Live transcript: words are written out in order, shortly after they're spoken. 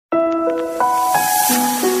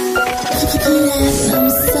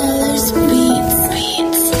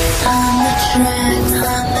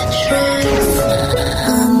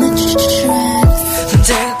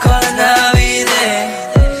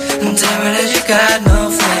you got no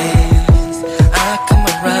face. I come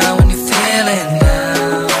around when you're feeling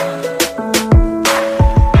down.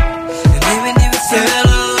 And even if you feel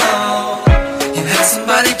alone, you have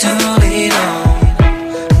somebody to lean on.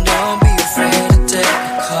 Don't be afraid to take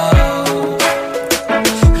a call.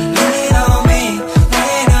 Lean on me,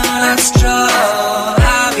 lean on that straw.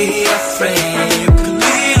 I'll be afraid. You can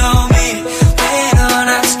lean on me, lean on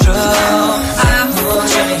that straw. I'll hold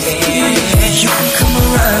your hand. You can come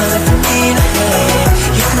around if you need a hand.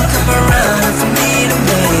 You can come around if you need a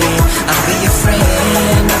man. I'll be your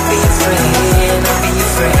friend, I'll be your friend, I'll be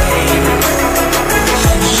your friend.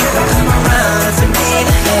 You can come around if you need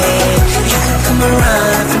a hand. You can come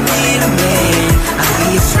around if you need a man. I'll be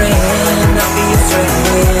your friend, I'll be your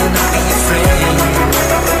friend, I'll be your friend.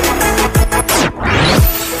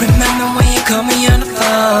 Remember when you called me on the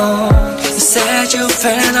phone? You said you were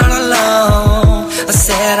feeling all alone. I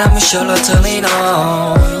said I'm your shoulder to lean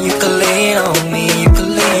on. You can lean on me, you can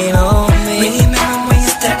lean on me. Remember when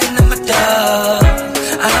you're standing in my door?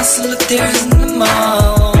 I still look tears in the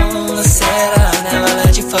mall. I said I'll never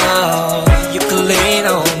let you fall. You can lean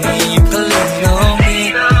on me, you can lean on me.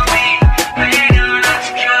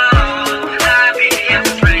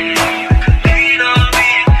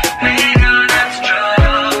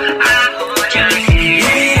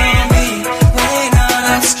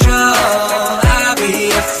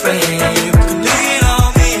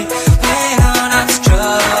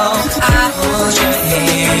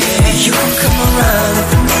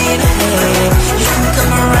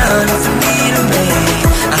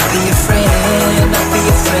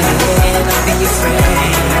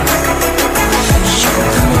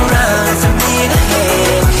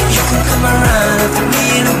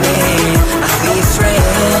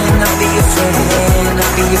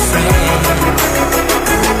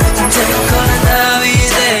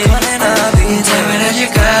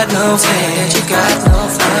 No pain, you got no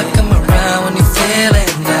fun. I come around when you're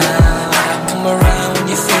feeling down. I come around when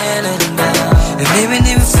you're feeling down. And even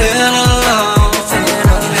if you feel alone,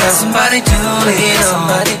 you have somebody to lean on.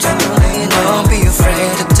 Don't be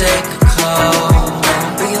afraid to take a call.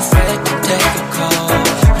 Don't be afraid to take a call.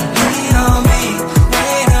 Lean on me,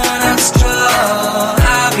 lean on that straw.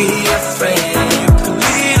 I'll be your friend. You can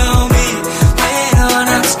lean on me, lean on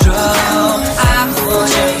that straw. I'll hold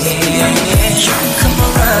your hand. You can come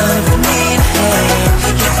around if you need a hand.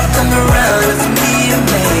 You can come around if you need a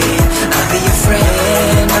man. I'll be your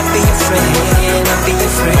friend, I'll be your friend, I'll be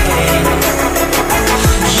your friend.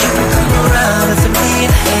 You can come around if you need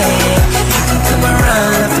a hand. You can come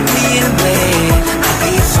around if you need a man. I'll be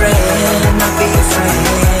your friend, I'll be your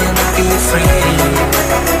friend, I'll be your friend.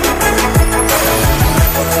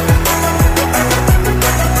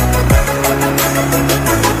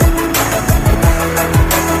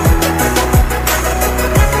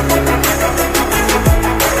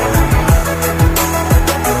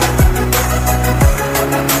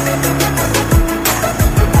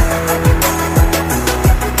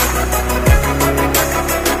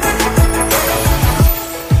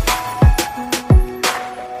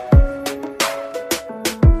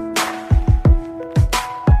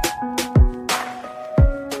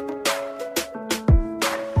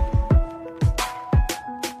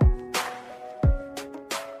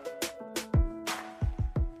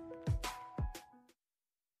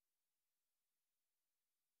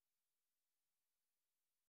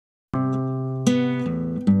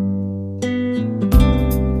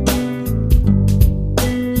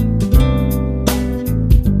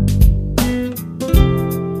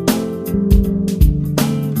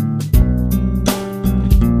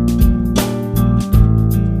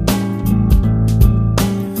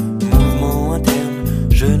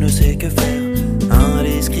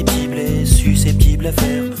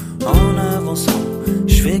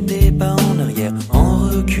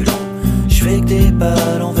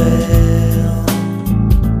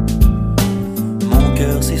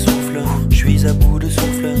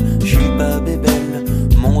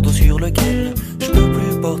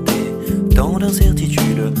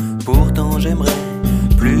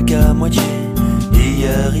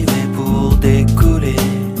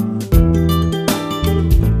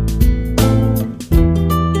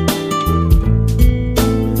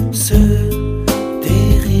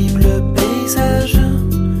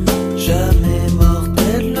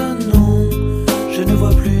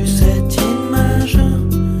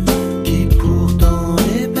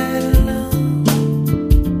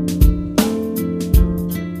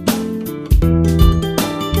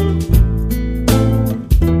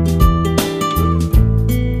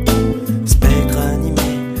 Spectre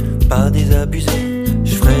animé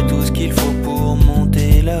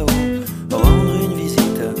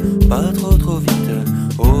pas trop vite,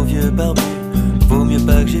 au vieux barbu, vaut mieux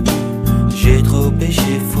pas que j'ai bu. J'ai trop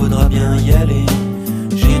péché, faudra bien y aller.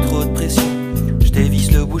 J'ai trop de pression, je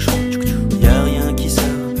dévisse le bouchon, y'a rien qui sort,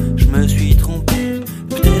 je me suis trompé.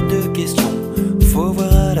 Peut-être deux questions, faut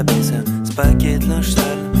voir à la baisse. Ce paquet de linge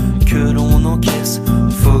sale que l'on encaisse,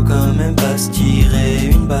 faut quand même pas se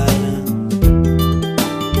tirer une balle.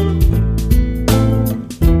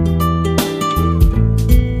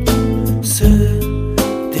 Ce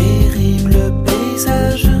terrible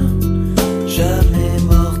paysage, jamais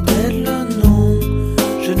mortel, non,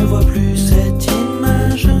 je ne vois plus cette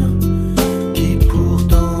image qui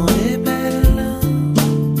pourtant est belle.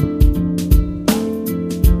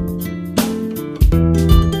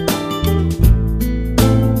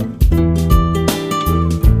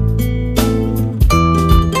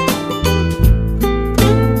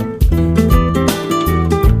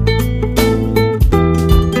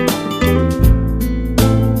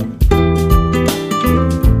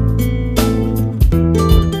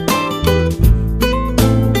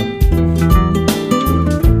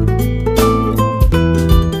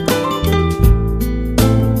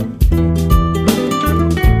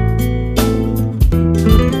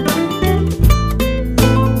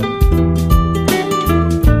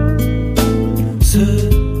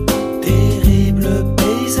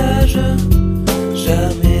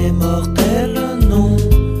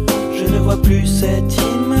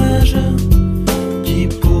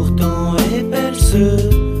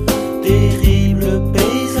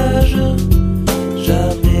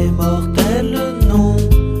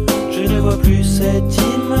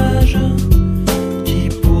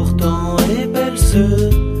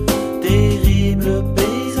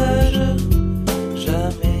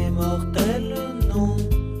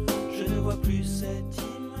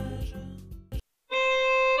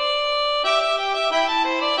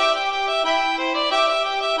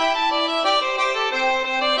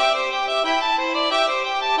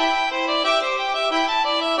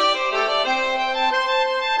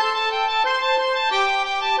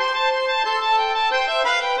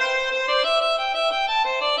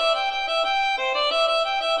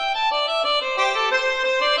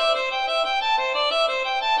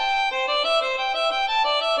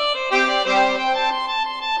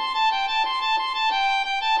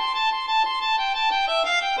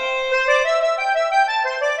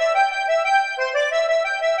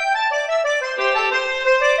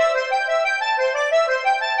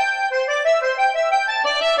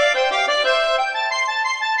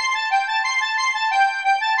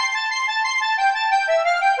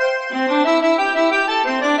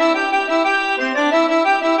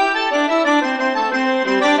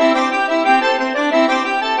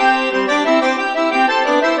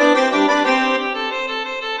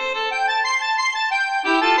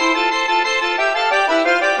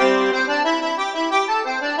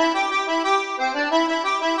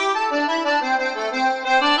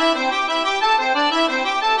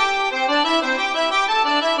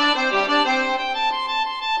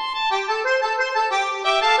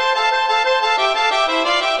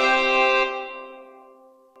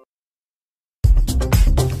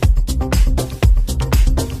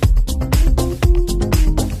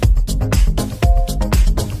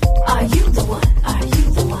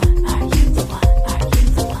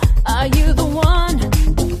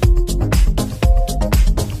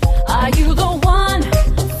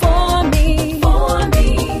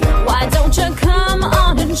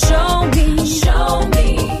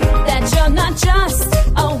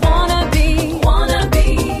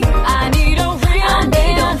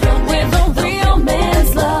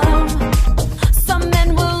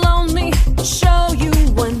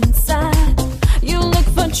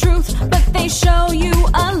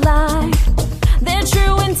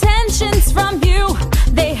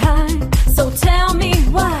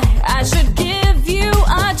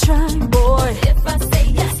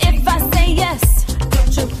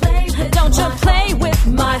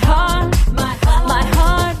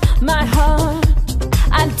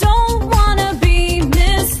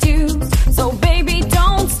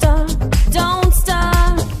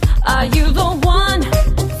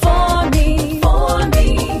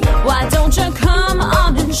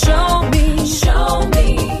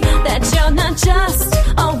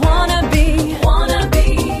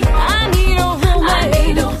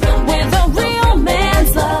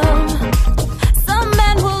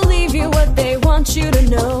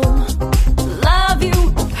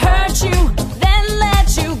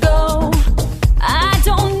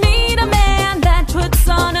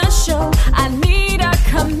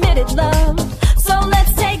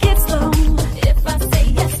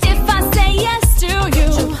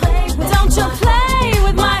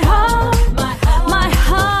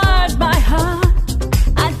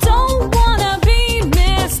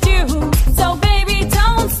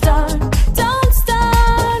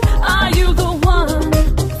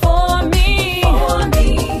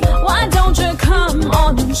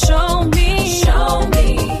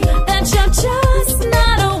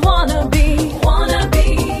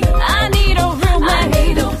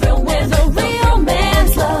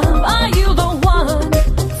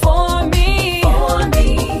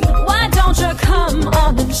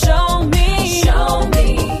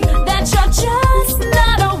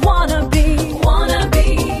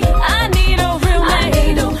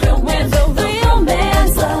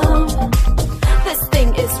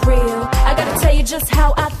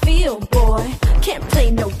 feel, boy. Can't play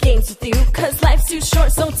no games with you, cause life's too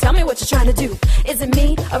short, so tell me what you're trying to do. Is it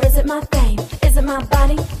me, or is it my fame? Is it my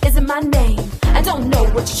body, is it my name? I don't know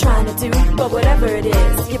what you're trying to do, but whatever it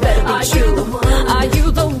is, you better be true. Are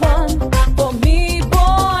you the one for me,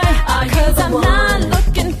 boy? Cause I'm not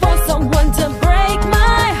looking for someone to break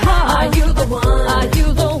my heart. Are you the one? Are you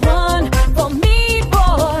the one for me,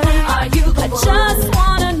 boy? Are you the one? I just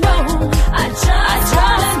wanna know. I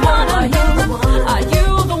just wanna know. Are you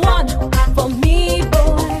the one for me,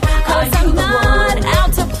 boy? Cause I'm not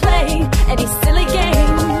out to play any silly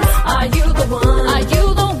games. Are you the one? Are you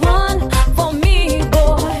the one for me,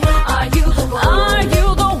 boy? Are you the one? Are you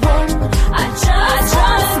the one? I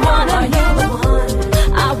just wanna know.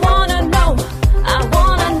 I wanna know. I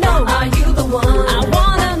wanna know. Are you the one? I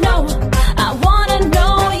wanna know. I wanna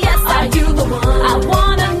know. Yes, are you the one? I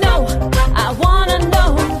wanna know. I wanna know.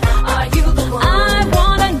 Are you the one? I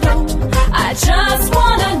wanna know. I just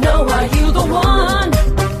wanna know. Are you the one?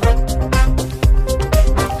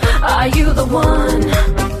 Are you the one?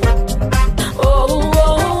 Oh,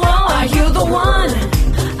 oh, oh, are you the one?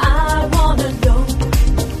 I wanna know.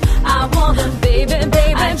 I wanna, baby,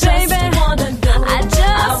 baby, I just baby. Wanna know. I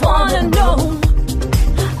just wanna know.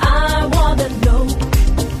 I wanna know.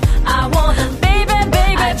 I wanna, baby,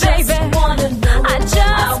 baby, I just baby. Wanna know. I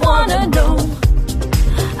just wanna know.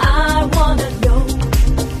 I wanna know.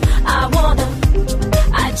 I wanna,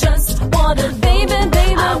 I just wanna, baby,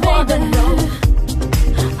 baby, I wanna know.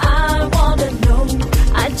 I wanna know.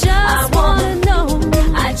 I just wanna know.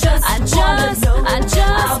 I just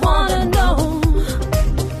wanna know.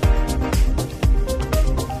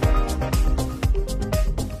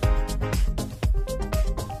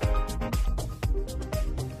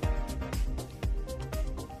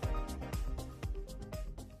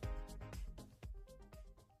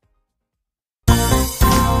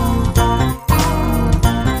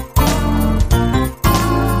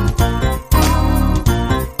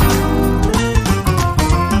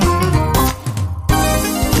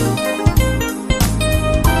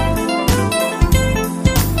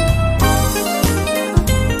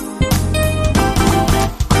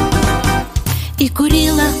 И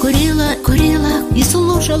курила, курила, курила, и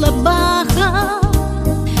слушала Баха.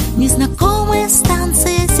 Незнакомая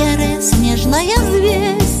станция, серая снежная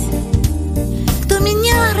взвесь. Кто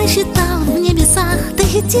меня рассчитал в небесах до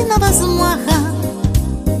единого взмаха?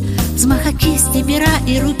 Взмаха кисти, пера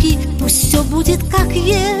и руки, пусть все будет как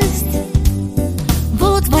есть.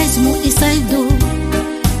 Вот возьму и сойду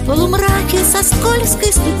в полумраке со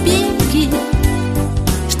скользкой ступеньки,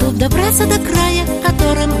 чтоб добраться до края,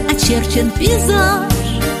 которым очерчен пейзаж.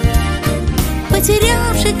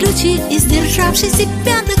 Потерявший ключи и сдержавший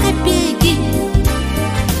себя до копейки,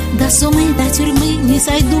 до сумы, до тюрьмы не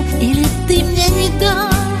сойду, или ты мне не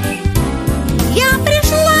дашь. Я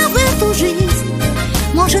пришла в эту жизнь,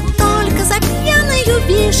 может, только за пьяную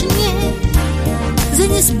вишней, за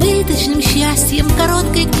несбыточным счастьем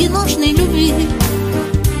короткой киношной любви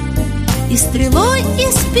и стрелой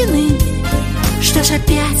из спины. Что ж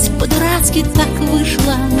опять по-дурацки так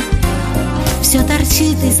вышло? Все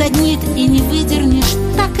торчит и саднит, и не выдернешь,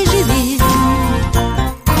 так и живи.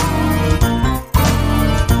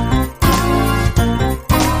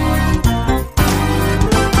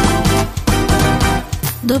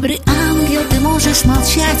 Добрый ангел, ты можешь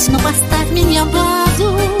молчать, но поставь меня в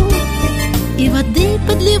вазу и воды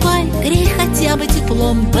подливай, грей хотя бы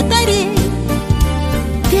теплом батарей.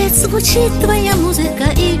 Ведь звучит твоя музыка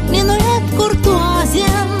и минуэт куртуазен,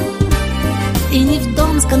 и не в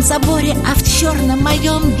Домском соборе, а в черном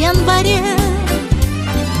моем январе.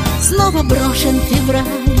 Снова брошен февраль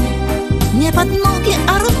мне под ноги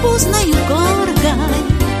арбузною горкой.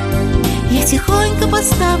 Я тихонько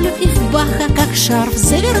поставлю и в Баха, как шарф,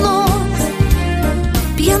 завернусь.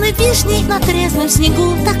 Пьяной вишней на трезвом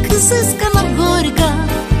снегу так изысканно горько.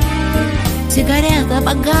 Сигарета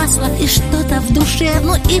погасла, и что-то в душе,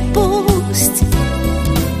 ну и пусть.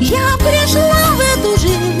 Я пришла в эту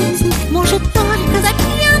жизнь, может, только за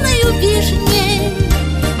пьяную вишней,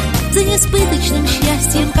 за несбыточным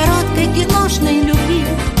счастьем короткой киношной любви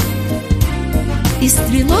и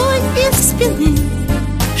стрелой из спины.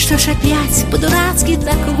 Что ж опять по-дурацки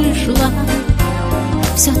так вышло?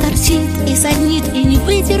 Все торчит и саднит, и не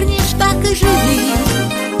выдернешь, так и живи.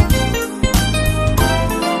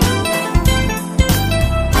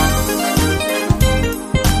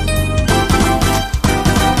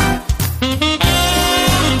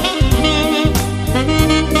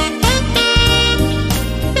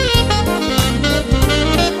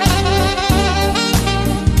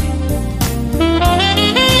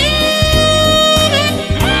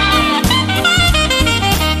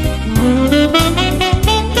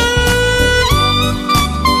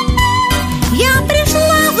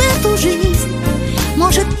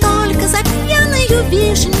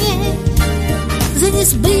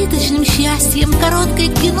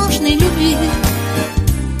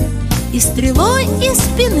 и стрелой из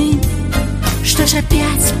спины. Что ж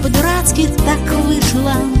опять по-дурацки так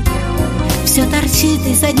вышло, все торчит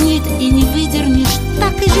и саднит, и не выдернешь,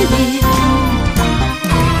 так и живи.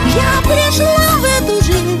 Я пришла в эту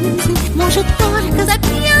жизнь, может, только за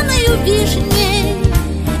пьяной вишней,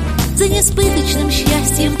 за несбыточным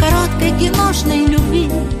счастьем короткой киношной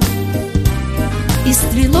любви и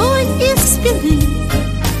стрелой из спины.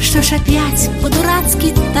 Что ж опять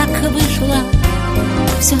по-дурацки так вышло,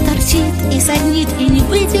 все торчит и саднит, и не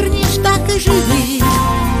выдернешь, так и живи.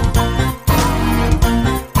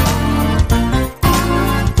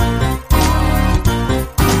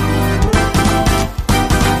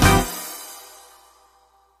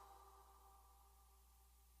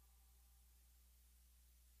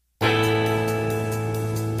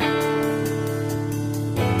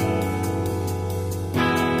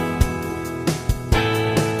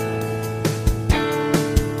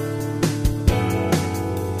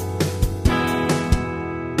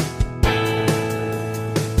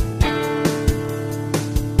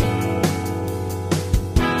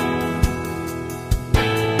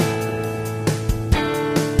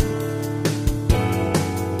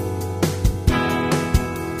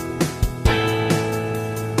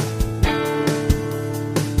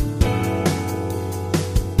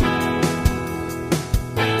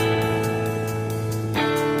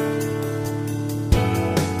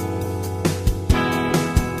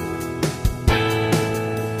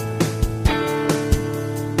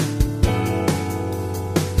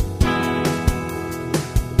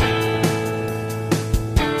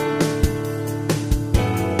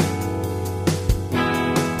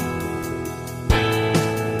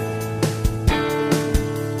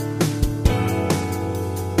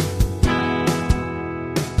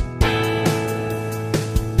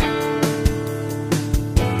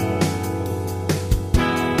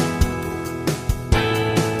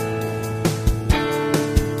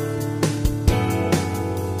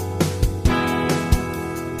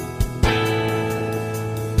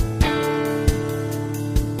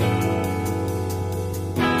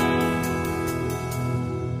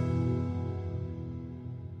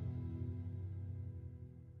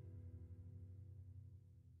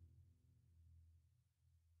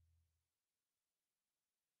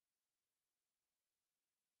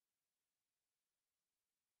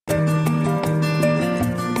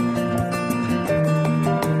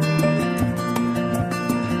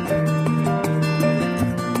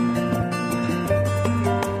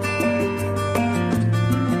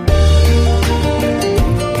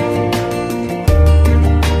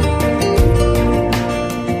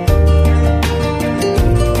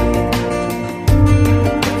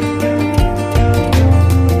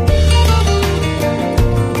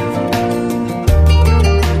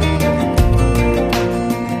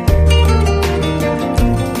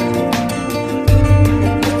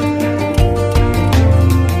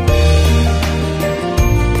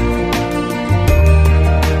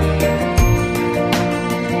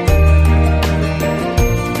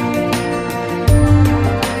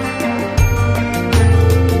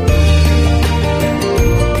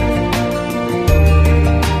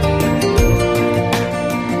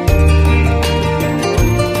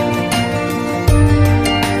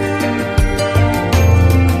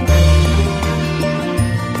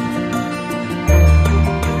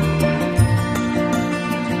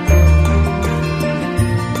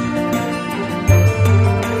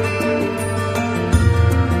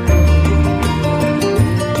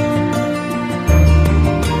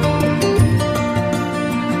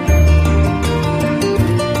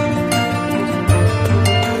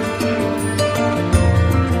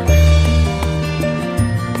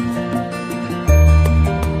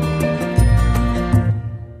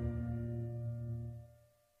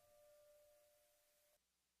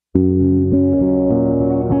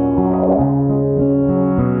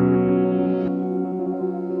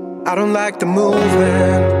 I don't like the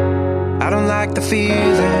movement, I don't like the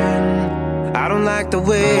feeling, I don't like the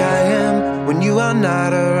way I am when you are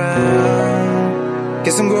not around.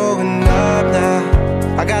 Guess I'm growing up now,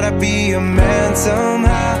 I gotta be a man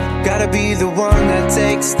somehow, gotta be the one that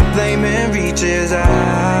takes the blame and reaches out.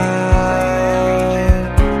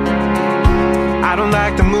 I don't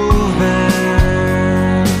like the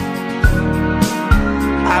movement,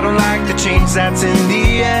 I don't like the change that's in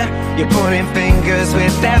the air. You're pointing fingers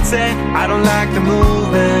with that say. I don't like the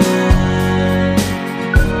movement,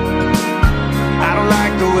 I don't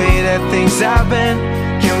like the way that things have been.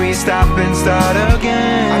 Can we stop and start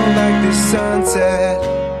again? I don't like this sunset,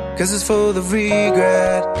 cause it's full of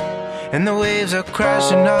regret, and the waves are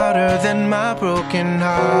crashing harder than my broken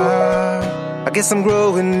heart. I guess I'm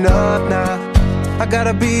growing up now, I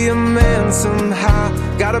gotta be a man somehow.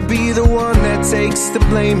 Gotta be the one that takes the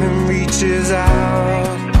blame and reaches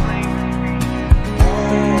out.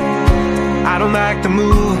 I don't like the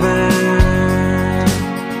movement.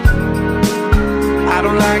 I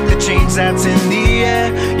don't like the change that's in the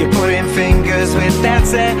air. You're putting fingers with that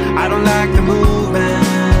set. I don't like the movement.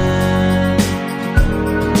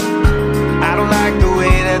 I don't like the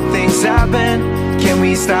way that things have been. Can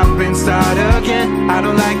we stop and start again? I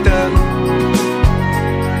don't like the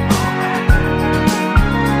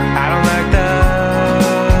I don't like the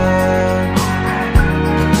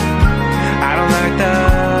I don't like the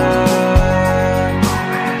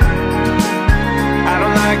I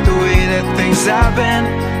don't like the way that things have been.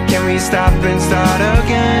 Can we stop and start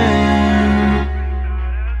again?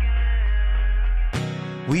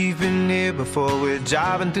 We've been here before. We're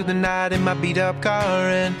driving through the night in my beat up car,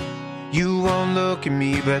 and you won't look at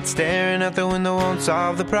me, but staring out the window won't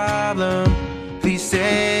solve the problem. Please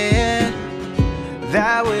say it,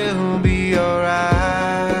 that will be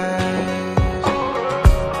alright.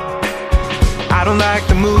 I don't like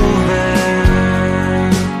the movement.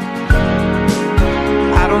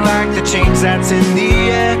 I don't like the change that's in the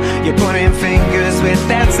air. You're pointing fingers with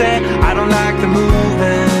that set. I don't like the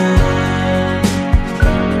movement.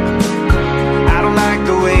 I don't like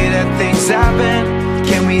the way that things happen.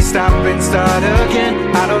 Can we stop and start again?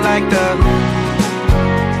 I don't like the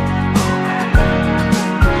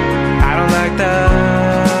I don't like the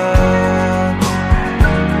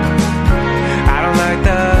I don't like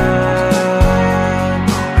the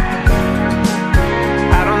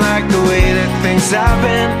I don't like the way that things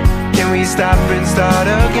happen. Can we stop and start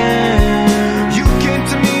again? You came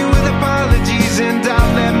to me with apologies, and I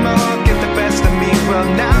let my heart get the best of me. Well,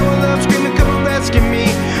 now I love screaming, come and rescue me.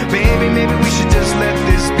 Baby, maybe we should just let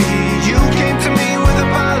this be. You came to me with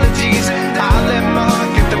apologies, I let my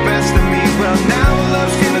heart get the best of me. Well, now I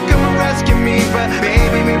love screaming, come and rescue me. But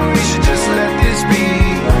baby, maybe we should just let this be.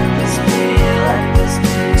 Let this be, let this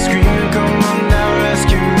be. Screaming, come on now,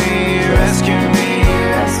 rescue me, rescue me.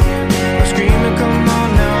 I'm screaming, come on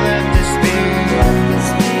now, let this be. Let this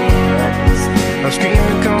be, let this be. I'm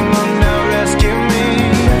screaming, come on now, rescue me.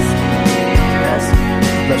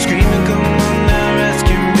 I'm screaming, come on now,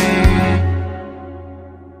 rescue me.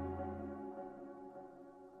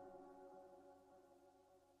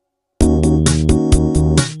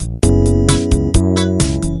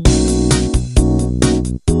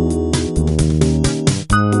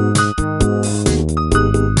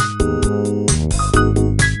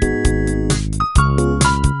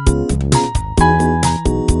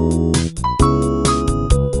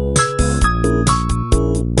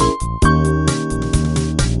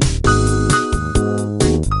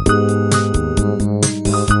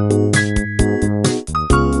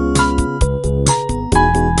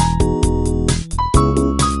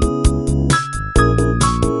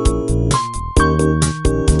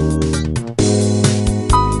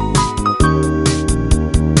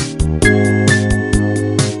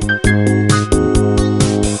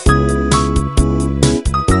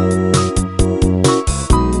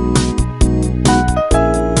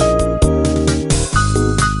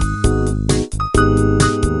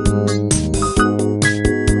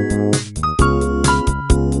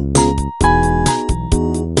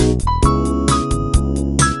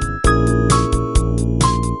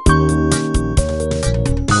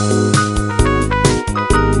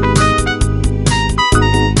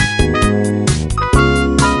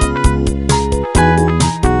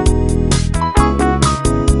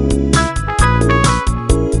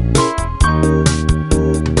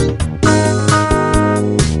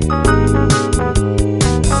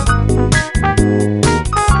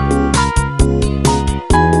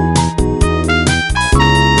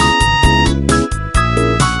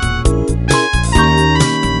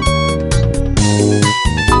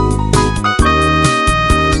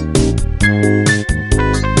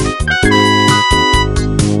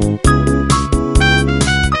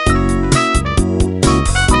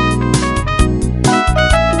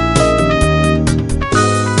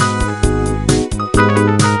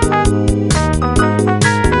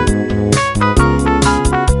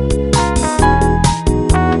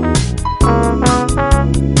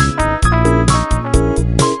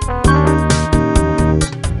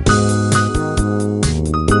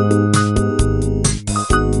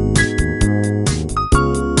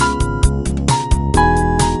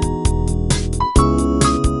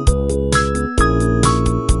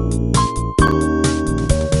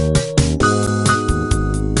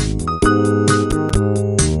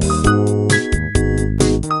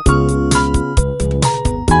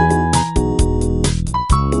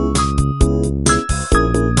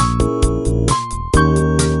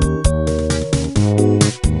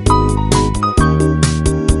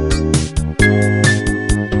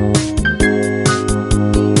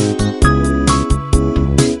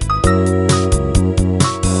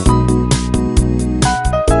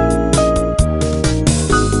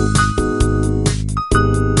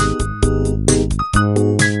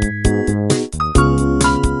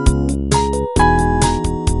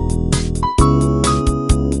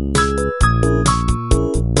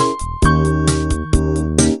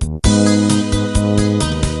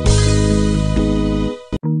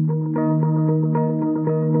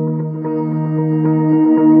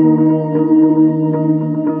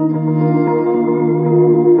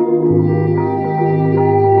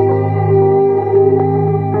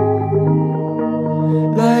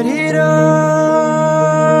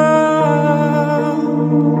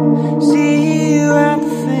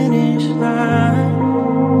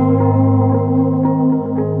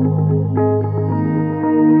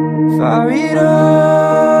 for it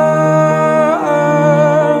all.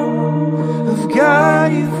 I've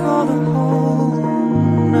got you for the whole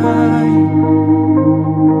night,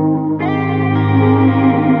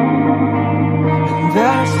 and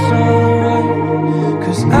that's alright,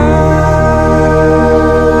 'cause I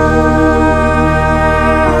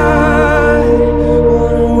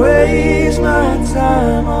wanna waste my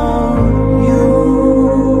time on you.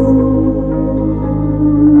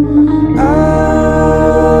 I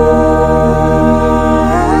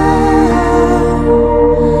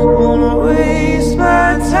wanna waste my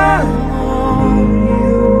time on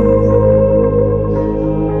you.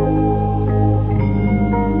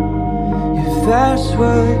 If that's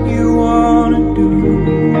what you wanna do,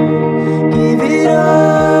 give it up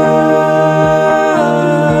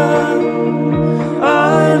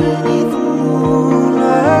underneath the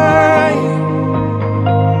moonlight.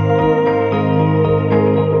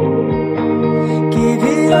 Give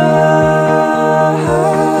it up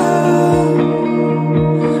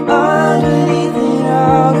underneath the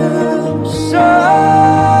outer side.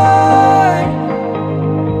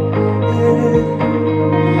 Yeah.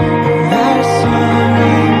 That's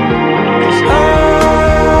alright, 'cause I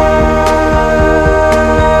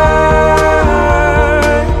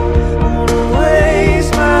wanna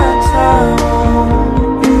waste my time on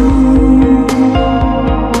you.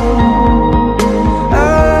 I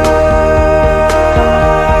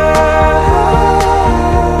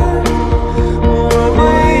wanna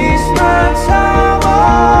waste my time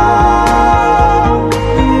on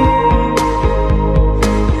you.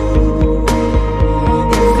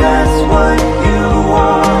 If that's what you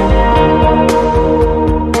want,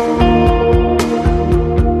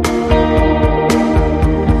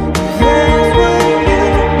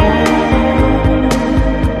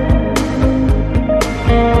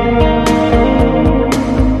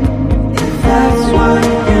 if that's what you want, if that's what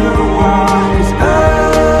you want, 'cause I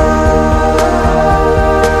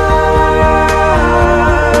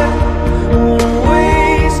wanna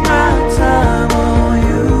waste my time on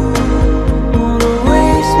you. Wanna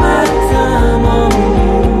waste my time on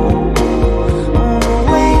you. Wanna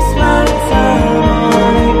waste my time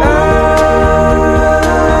on you. I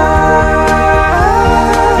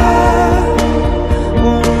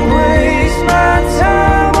wanna waste my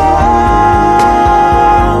time on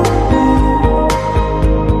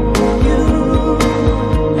you.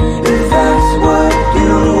 If that's what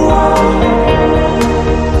you want.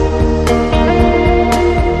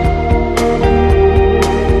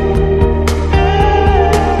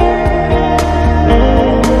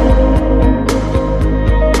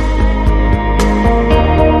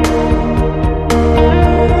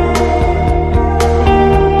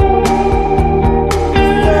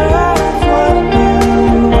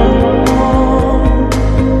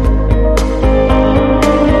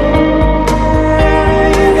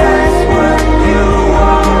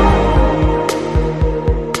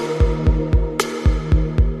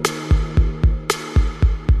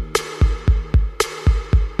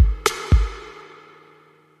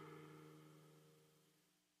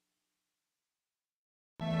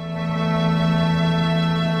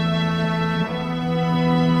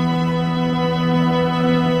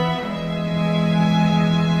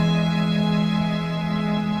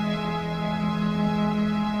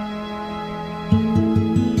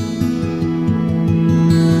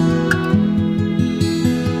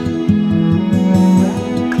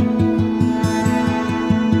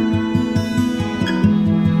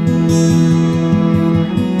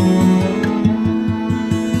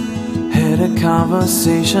 Had a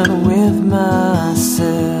conversation with myself,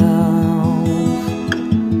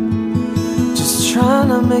 just trying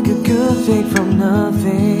to make a good thing from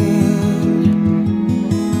nothing.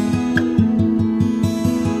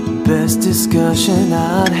 Best discussion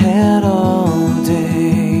I'd had all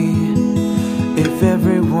day. If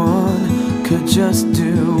everyone could just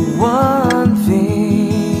do one thing.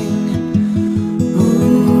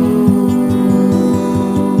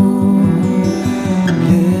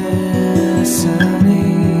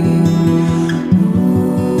 Listening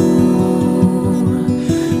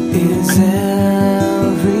is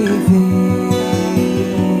everything.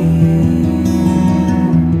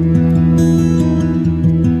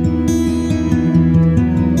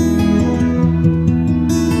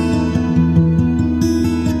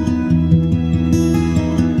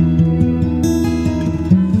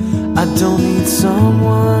 I don't need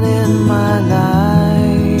someone in my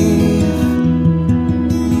life,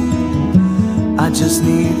 I just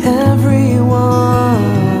need everyone.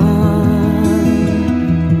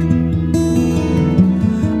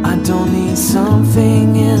 I don't need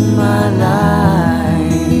something in my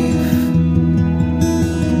life,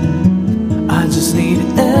 just need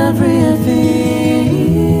everything.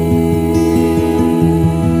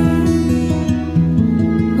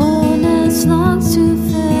 Hornets long to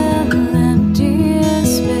fill empty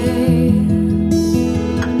space.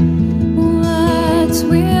 Words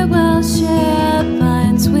we will share,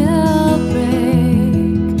 binds will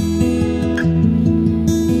break.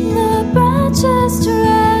 The branches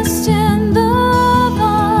dressed in the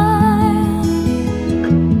vine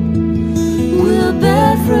will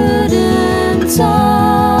bear fruit in time.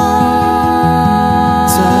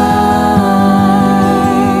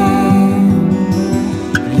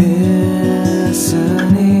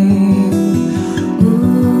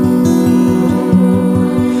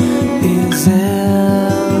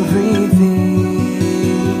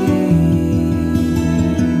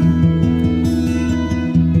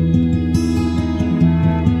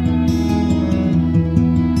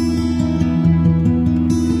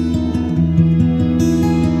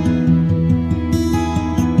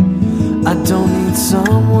 I don't need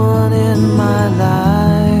someone in my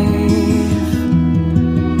life.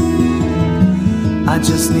 I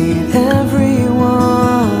just need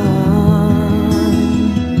everyone.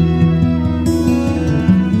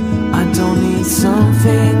 I don't need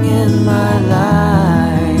something in my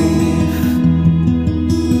life.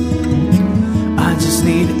 I just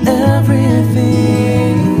need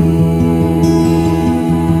everything.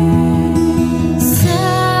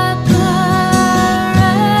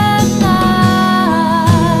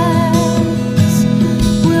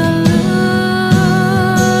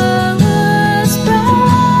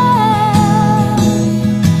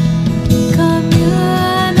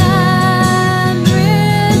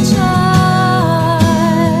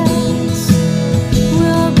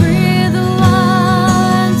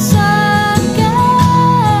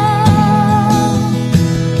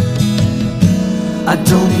 I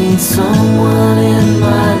don't need someone in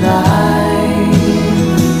my life.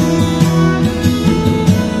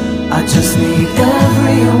 I just need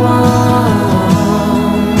everyone.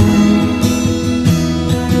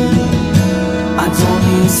 I don't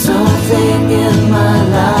need something in my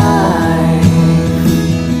life.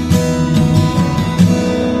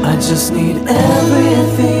 I just need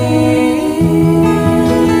everything.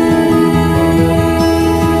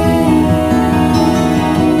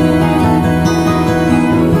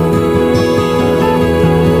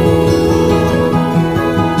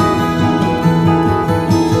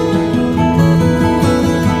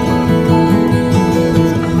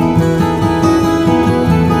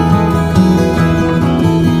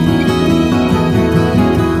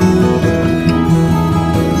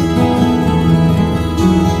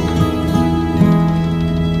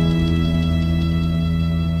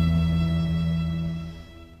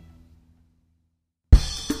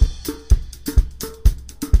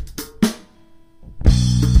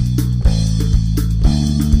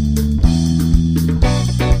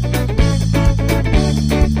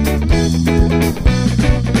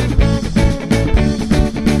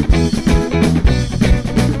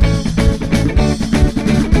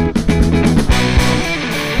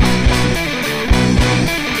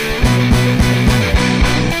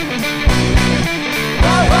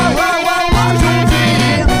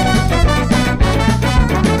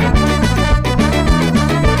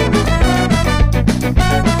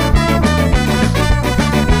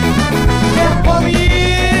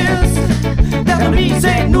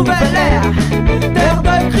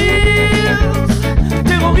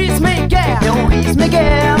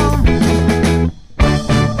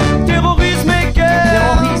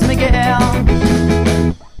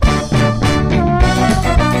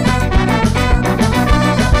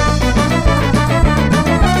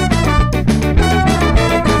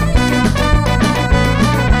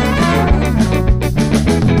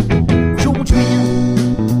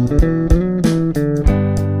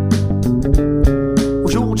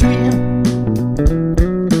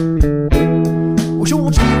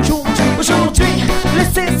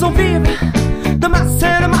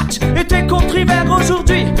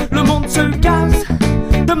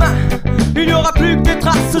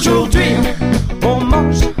 Aujourd'hui, on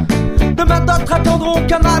mange. Demain, d'autres attendront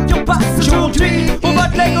qu'un avion passe. Aujourd'hui, on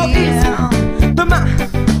vote l'égoïsme. Demain,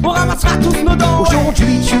 on ramassera tous nos dents.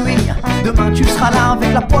 Aujourd'hui, tu es. Demain, tu seras là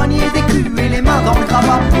avec la poignée des culs et les mains dans le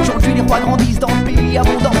cravat. Aujourd'hui, les rois grandissent dans le pays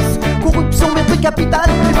abondance. Corruption, mépris capital,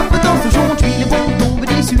 les malfaisances. Aujourd'hui, les bons tombent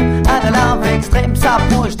déçus. À la lave extrême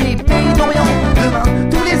s'approche des pays d'Orient. Demain,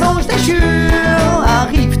 tous les anges déchus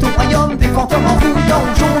arrivent au royaume des fantômes en route.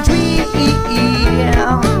 Aujourd'hui, aujourd'hui,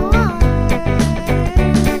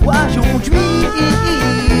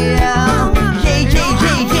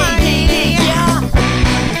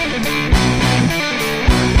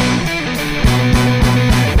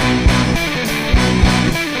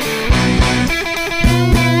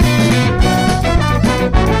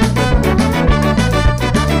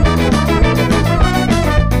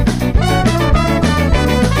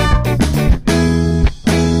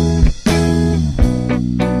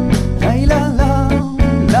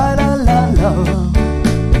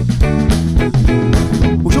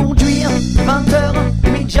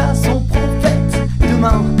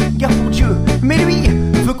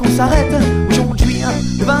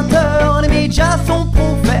 De 20h, les médias sont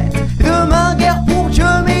prophètes. Demain, guerre pour Dieu,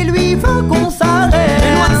 mais lui veut qu'on s'arrête.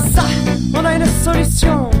 Et loin de ça, on a une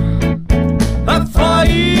solution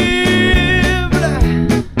infaillible.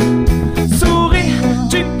 Sourire,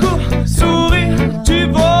 tu cours, sourire, tu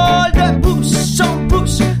voles de bouche en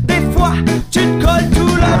bouche. Des fois, tu te colles,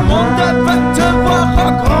 tout le monde veut te voir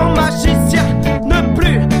en grand magicien. Ne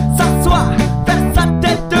plus s'asseoir, faire sa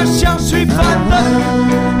tête de chien, je suis fan de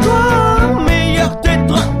toi, meilleur des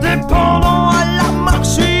droits, dépendant à la marche,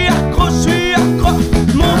 je suis accro,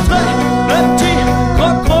 montrez le petit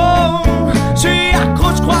croc-croc, je suis accro,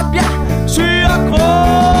 je crois bien, je suis accro.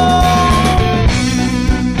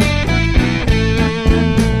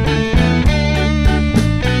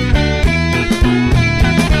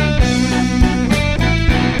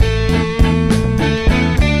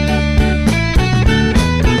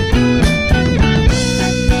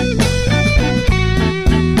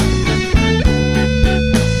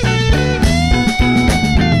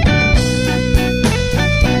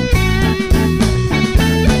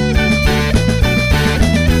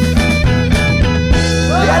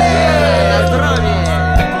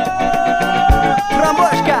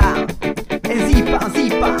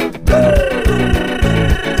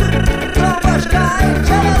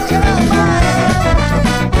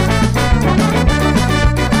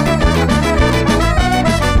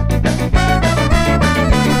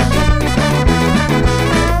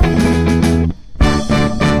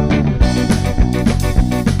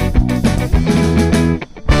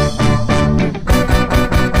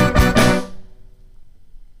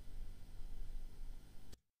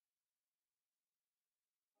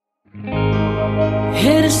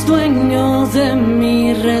 Eres dueño de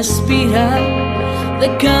mi respirar, de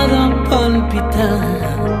cada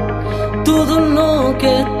palpitar. Todo lo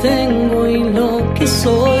que tengo y lo que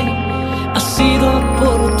soy ha sido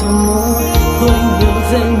por tu amor, dueño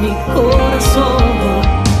de mi corazón.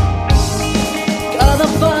 Cada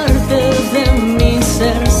parte de mi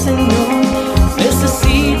ser, Señor,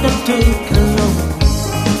 necesita tu calor.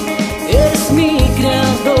 Eres mi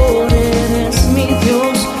creador, eres mi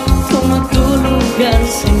Dios. Toma tu lugar,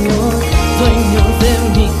 Señor, dueño de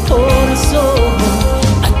mi corazón.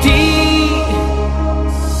 A ti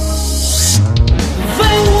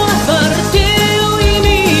vengo a darte hoy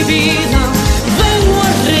mi vida, vengo a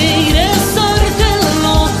regresarte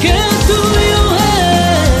lo que tuyo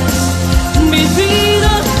es. Mi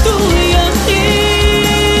vida tuya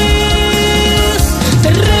es. Te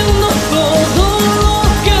rendo todo lo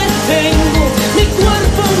que tengo, mi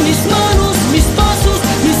cuerpo, mis manos, mis pasos,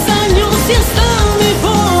 mis años y hasta mi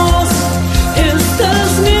voz. Esta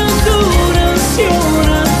es mi adoración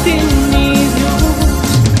a ti, mi Dios.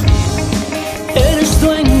 Eres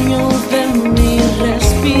dueño de mi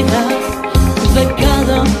respirar, de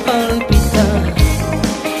cada palpitar.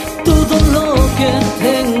 Todo lo que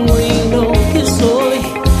tengo y lo que soy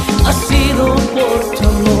ha sido por tu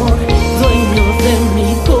amor, dueño de mi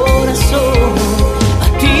corazón. A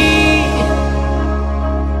ti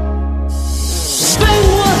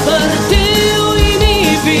vengo a darte hoy mi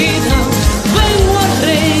vida, vengo a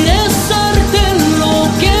regresarte lo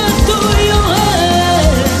que tuyo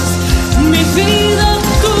es. Mi vida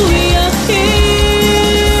tuya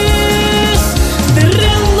es. Te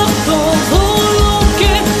rendo todo lo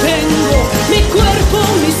que tengo, mi cuerpo,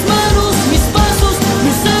 mis manos, mis pasos,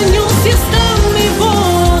 mis años y hasta mi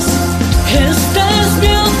voz. Esta es mi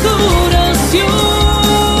adoración.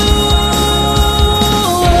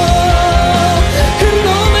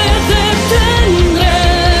 No me detendré,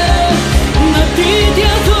 a ti te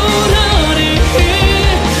adoraré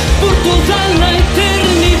por toda la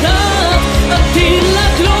eternidad. A ti la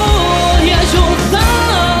gloria yo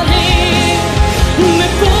daré, me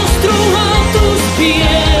postro a tus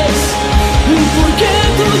pies, porque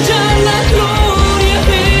tuya la gloria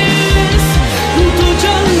es,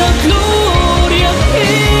 tuya la gloria es.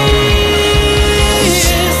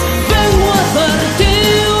 Vengo a darte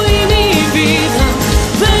hoy mi vida,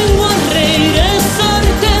 vengo a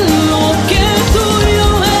regresarte lo que tuyo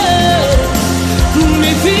es.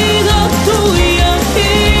 Mi vida tuya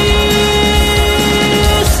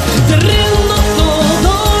es. Te rendo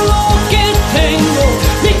todo lo que tengo,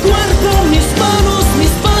 mi cuerpo, mis manos,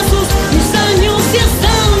 mis pasos, mis años y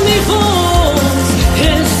hasta mi voz.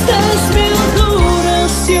 Esta es mi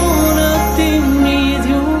adoración a ti, mi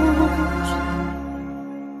Dios.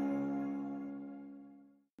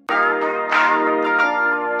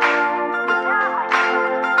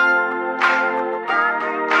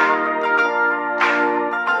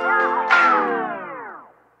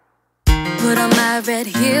 Put on my red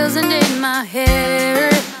heels and in my hair,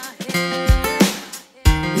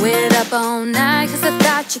 waited up phone now 'cause I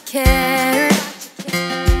thought you cared.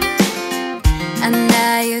 And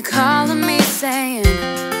now you're calling me saying,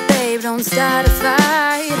 babe, don't start a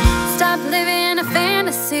fight. Stop living a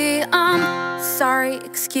fantasy. I'm sorry,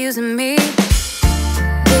 excuse me.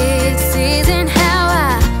 This isn't how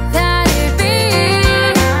I thought it'd be.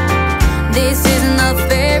 This isn't the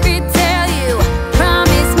fairy tale you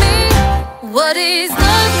promised me. What is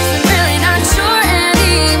love? 'Cause I'm really not sure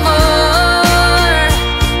anymore.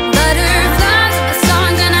 Butterflies in my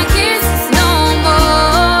song and I kiss no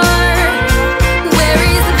more. Where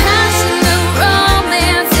is the passion, the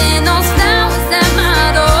romance, and those flowers at my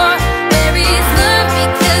door? Where is love?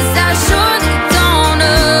 Because I surely don't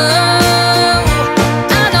know.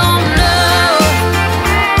 I don't know.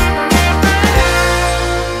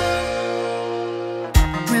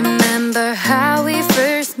 Remember how we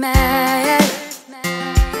first met?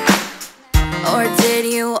 Or did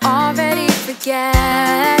you already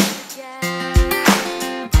forget?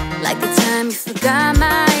 Like the time you forgot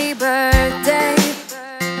my birthday.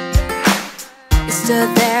 You stood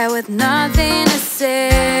there with nothing to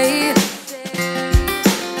say.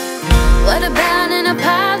 What about an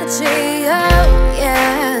apology? Oh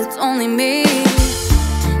yeah, it's only me.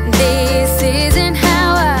 This isn't how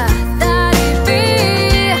I thought it'd be.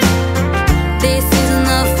 This isn't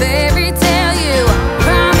the fairy tale you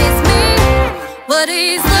promised me. What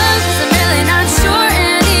is love? 'Cause I'm really not sure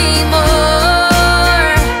anymore.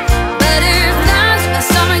 Butterflies in my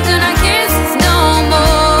stomach and I kiss no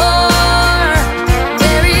more.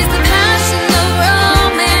 Where is the passion, the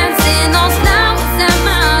romance, and those flowers at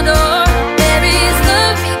my door? Where is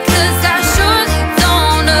love? Because I surely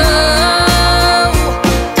don't know.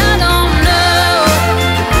 I don't know.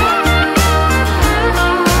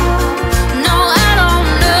 No, I don't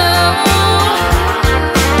know.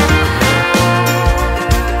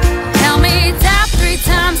 Tell me tap 3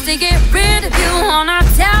 times to get rid of you. Wanna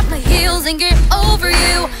tap my heels and get over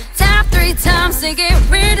you. Tap 3 times to get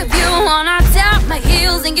rid of you. Wanna tap my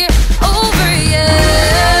heels and get over you.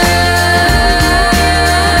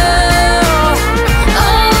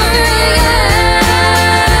 Over you.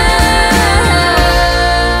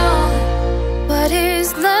 What is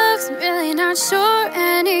love? 'Cause I'm really not sure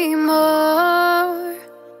anymore.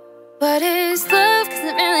 What is love? 'Cause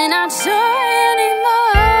I'm really not sure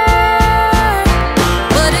anymore.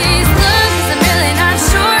 What is love? 'Cause I'm really not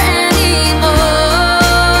sure anymore.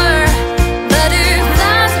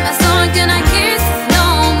 Butterflies in my stomach and I kiss no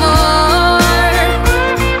more.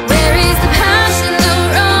 Where is the passion, the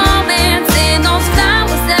romance, and those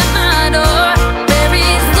flowers at my door? Where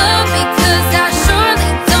is love? Because I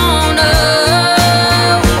surely don't know.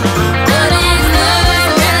 What is love? 'Cause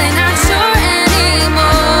I'm really not sure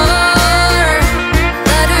anymore.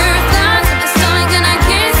 Butterflies in my stomach and I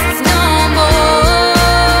kiss no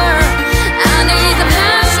more. I need the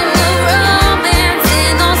passion, the romance,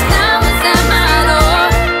 and those flowers at my door.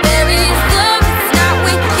 Where is love? It's not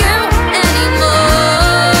with you anymore.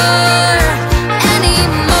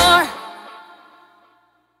 Anymore.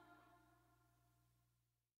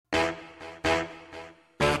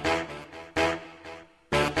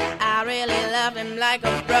 I really loved him like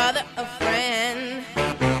a brother, a friend.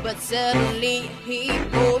 But suddenly he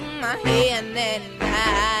pulled my hand and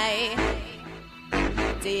I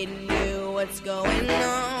didn't know what's going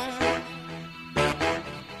on.